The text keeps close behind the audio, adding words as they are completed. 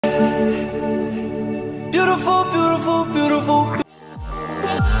beautiful, beautiful, beautiful.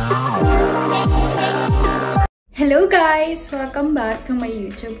 Hello guys! Welcome back to my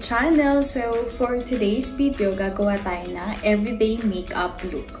YouTube channel. So, for today's video, gagawa tayo ng everyday makeup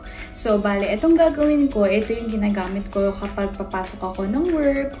look. So, bale, itong gagawin ko, ito yung ginagamit ko kapag papasok ako ng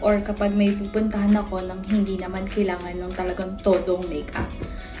work or kapag may pupuntahan ako ng hindi naman kailangan ng talagang todong makeup.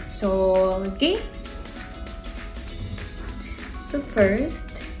 So, okay? So,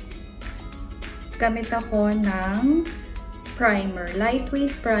 first, gamit ako ng primer.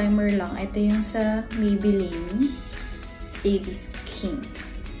 Lightweight primer lang. Ito yung sa Maybelline Baby Skin.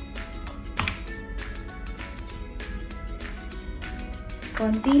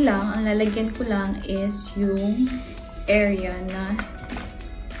 Konti lang. Ang lalagyan ko lang is yung area na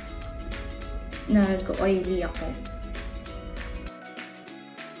nag-oily ako.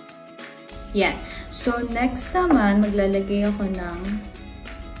 Yan. So, next naman, maglalagay ako ng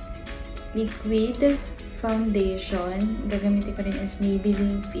liquid foundation. Gagamitin ko rin is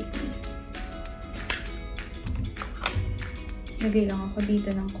Maybelline Fit Me. Lagay lang ako dito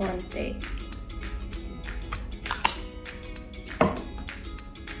ng konti.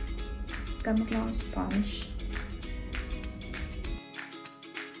 Gamit lang ang sponge.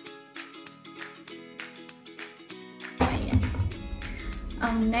 Ayan.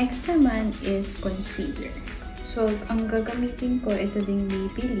 Ang next naman is concealer. So, ang gagamitin ko, ito ding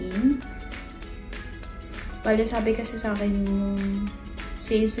Maybelline. Bale, sabi kasi sa akin yung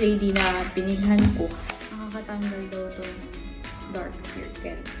sales lady na binilhan ko, nakakatanggal daw itong dark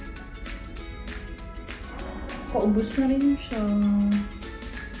circle. Paubos na rin siya.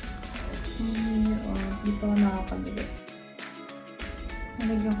 Di pa ako nakakabili.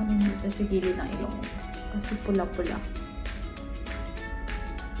 Nalagyan ko rin dito sa gilid ng ilong ko. Kasi pula-pula.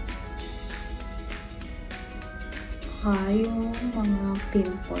 Saka yung mga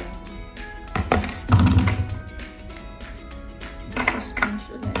pimple.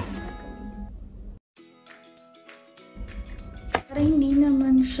 Para hindi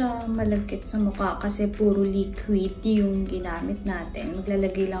naman siya malagkit sa mukha kasi puro liquid yung ginamit natin.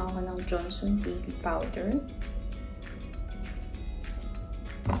 Maglalagay lang ako ng Johnson Baby Powder.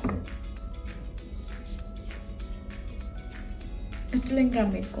 Ito lang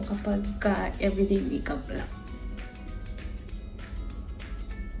gamit ko kapag everyday makeup lang.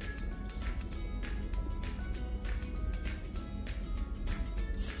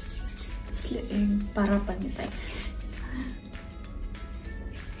 Para pantay.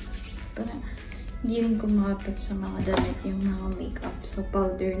 Para hindi rin kumapit sa mga damit yung mga makeup. So,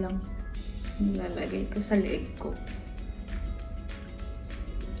 powder lang nilalagay ko sa leeg ko.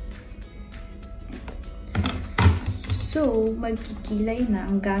 So, magkikilay na.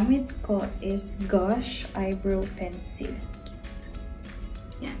 Ang gamit ko is Gosh Eyebrow Pencil.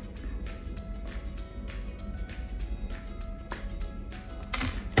 Yan.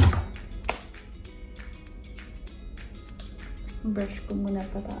 Brush ko muna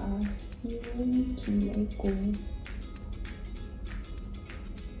pataas yung kilay ko.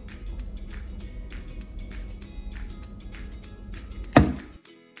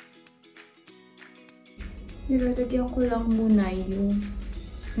 Nilalagyan ko lang muna yung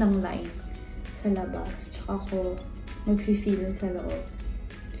ng line sa labas. Tsaka ako mag-feel sa loob.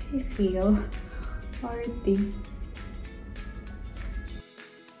 Feel arty.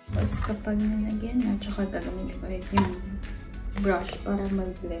 Tapos kapag nalagyan na, tsaka gagamitin ko yung brush para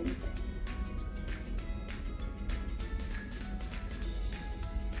mag-blend.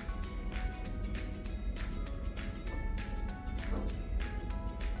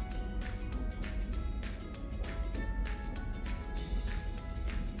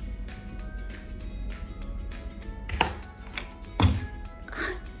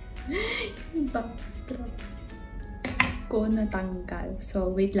 Yung backdrop ko natanggal.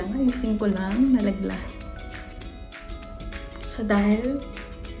 So, wait lang. Ayusin ko lang. Nalaglag. So, dahil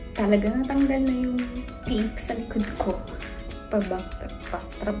talaga natanggal na yung pink sa likod ko,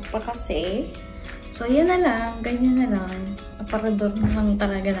 pa-backtrap pa kasi. So, yan na lang. Ganyan na lang. Aparador na lang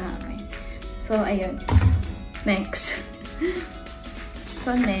talaga namin. So, ayun. Next.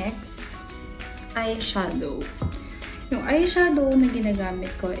 So, next, eyeshadow. Yung eyeshadow na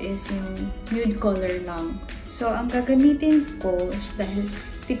ginagamit ko is yung nude color lang. So, ang gagamitin ko, dahil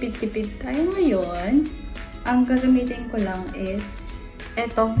tipid-tipid tayo ngayon, ang gagamitin ko lang is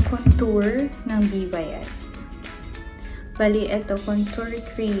etong contour ng BYS. Bali, eto contour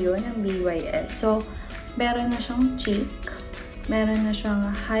trio ng BYS. So, meron na siyang cheek, meron na siyang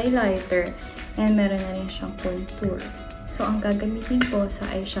highlighter, and meron na rin siyang contour. So, ang gagamitin ko sa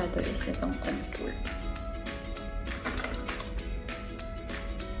eyeshadow is itong contour.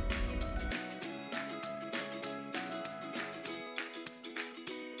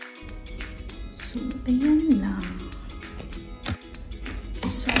 So, ayan lang.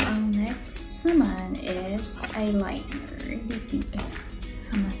 So, ang next naman is eyeliner.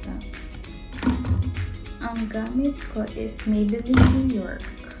 Sa mata. Ang gamit ko is Maybelline New York.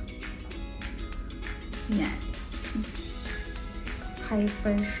 Yan.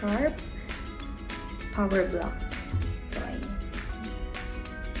 Hyper Sharp Power Block. So, ayun.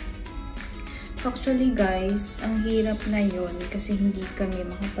 Actually, guys, ang hirap na yun kasi hindi kami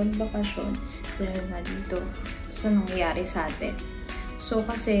makapagbakasyon dahil nga dito sa nangyayari sa atin. So,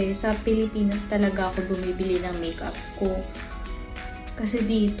 kasi sa Pilipinas talaga ako bumibili ng makeup ko. Kasi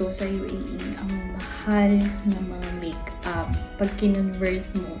dito sa UAE, ang mahal ng mga makeup. Pag kinonvert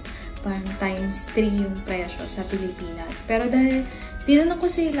mo, parang times 3 yung presyo sa Pilipinas. Pero dahil tinanong ko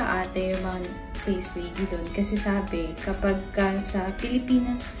sila ate, yung mga sales lady doon, kasi sabi, kapag sa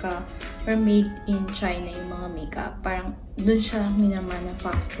Pilipinas ka, or made in China yung mga makeup, parang doon siya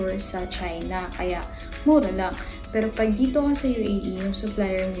minamanufacture sa China, kaya mura lang. Pero pag dito ka sa UAE, yung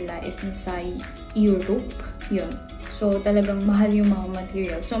supplier nila is nasa Europe, yun. So, talagang mahal yung mga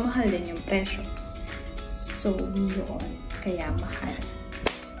material. So, mahal din yung presyo. So, yun. Kaya mahal.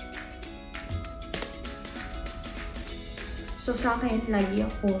 So, sa akin, lagi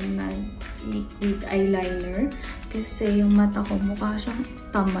ako nag-liquid eyeliner kasi yung mata ko mukha siyang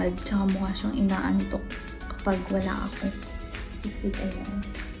tamad tsaka mukha siyang inaantok kapag wala ako liquid eyeliner.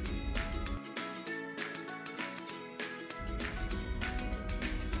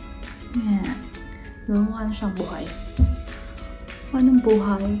 Yan. Mukha na siyang buhay. Anong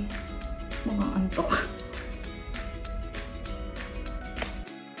buhay? Mukhang antok.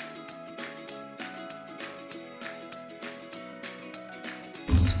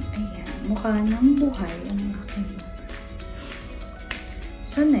 Mukha ng buhay ang aking mata.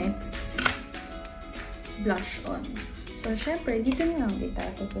 So, next, blush on. So, syempre, dito na lang din tayo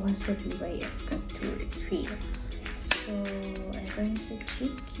kukuha sa BYS Contour Cream. So, ito yung sa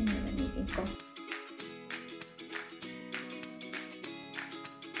cheek. Yung nalamitin ko.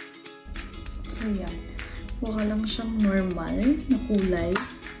 So, yan. Mukha lang siyang normal na kulay.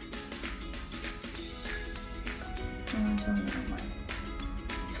 Mukha siyang normal.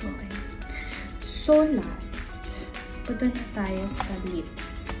 So, ayan. So, last, punta na tayo sa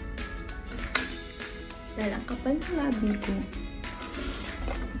lips. Dahil ang kapal ng labi ko.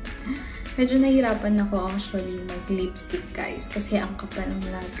 Medyo nahirapan ako actually mag-lipstick, guys. Kasi ang kapal ng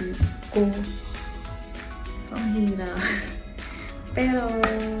labi ko. So, ang hirap. Pero,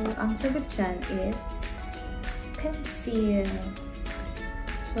 ang sagot dyan is pencil.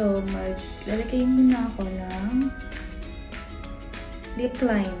 So, maglalagay muna ako ng lip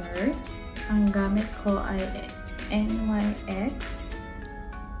liner. Ang gamit ko ay NYX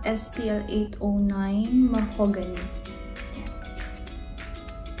SPL 809 Mahogany. Yan.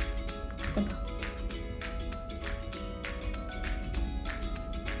 Ito ba?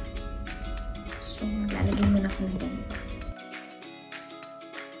 So, lalagay mo na ako ng ganito.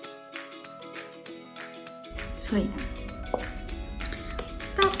 So, yan.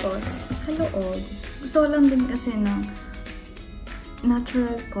 Tapos, sa loob, gusto ko lang din kasi ng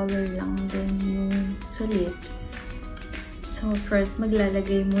natural color lang din yung sa lips. So, first,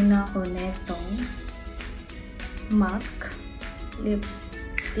 maglalagay muna ako netong MAC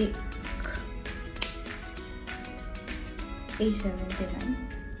lipstick A79.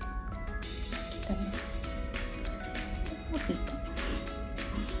 Kita mo? Dito.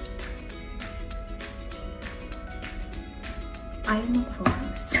 Ayaw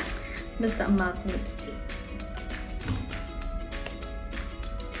mag-focus. Basta MAC lipstick.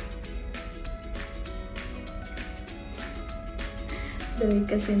 Daway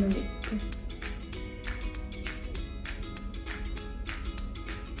kasi ng lips ko.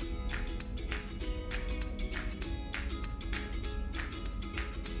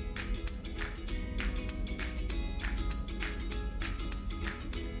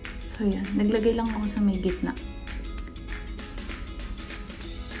 So, yan. Naglagay lang ako sa may gitna.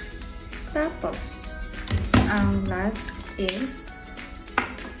 Tapos, ang last is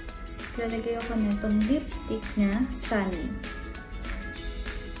lalagay ako nitong lipstick niya, Sunny's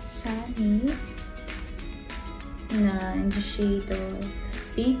na in the shade of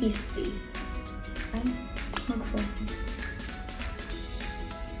Baby Space. Ay, mag-focus.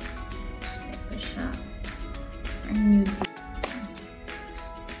 So, ito siya. Ang nude.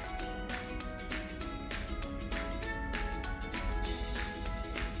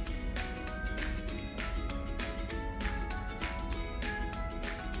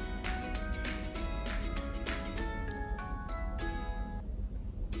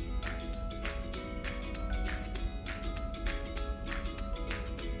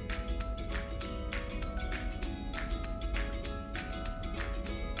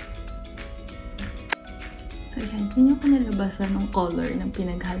 Ayan, hindi ko nalabasan ng color ng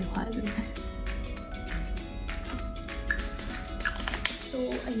pinaghalo-halo. So,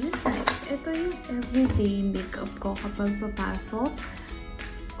 ayun guys. Ito yung everyday makeup ko kapag papasok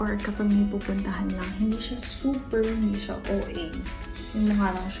or kapag may pupuntahan lang. Hindi siya hindi siya OA. Yung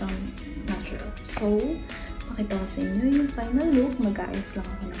mukha lang siyang natural. So, pakita ko sa inyo yung final look. Mag-aayos lang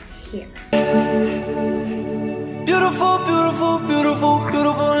ako ng hair. Beautiful, beautiful, beautiful,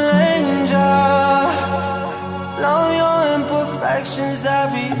 beautiful angel. Love your imperfections,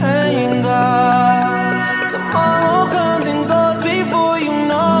 everything, God. Tomorrow comes and goes before you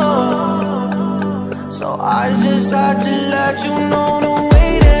know. So I just had to let you know the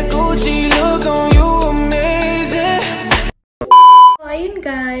way that Gucci look on you, amazing. So, ayun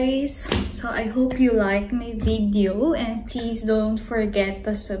guys. So, I hope you like my video and please don't forget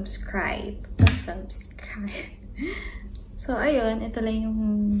to subscribe. So, ayun.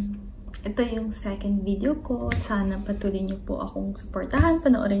 Ito yung second video ko. Sana patuloy niyo po akong supportahan,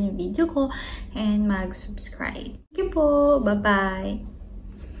 panoorin yung video ko, and mag-subscribe. Thank you po. Bye-bye!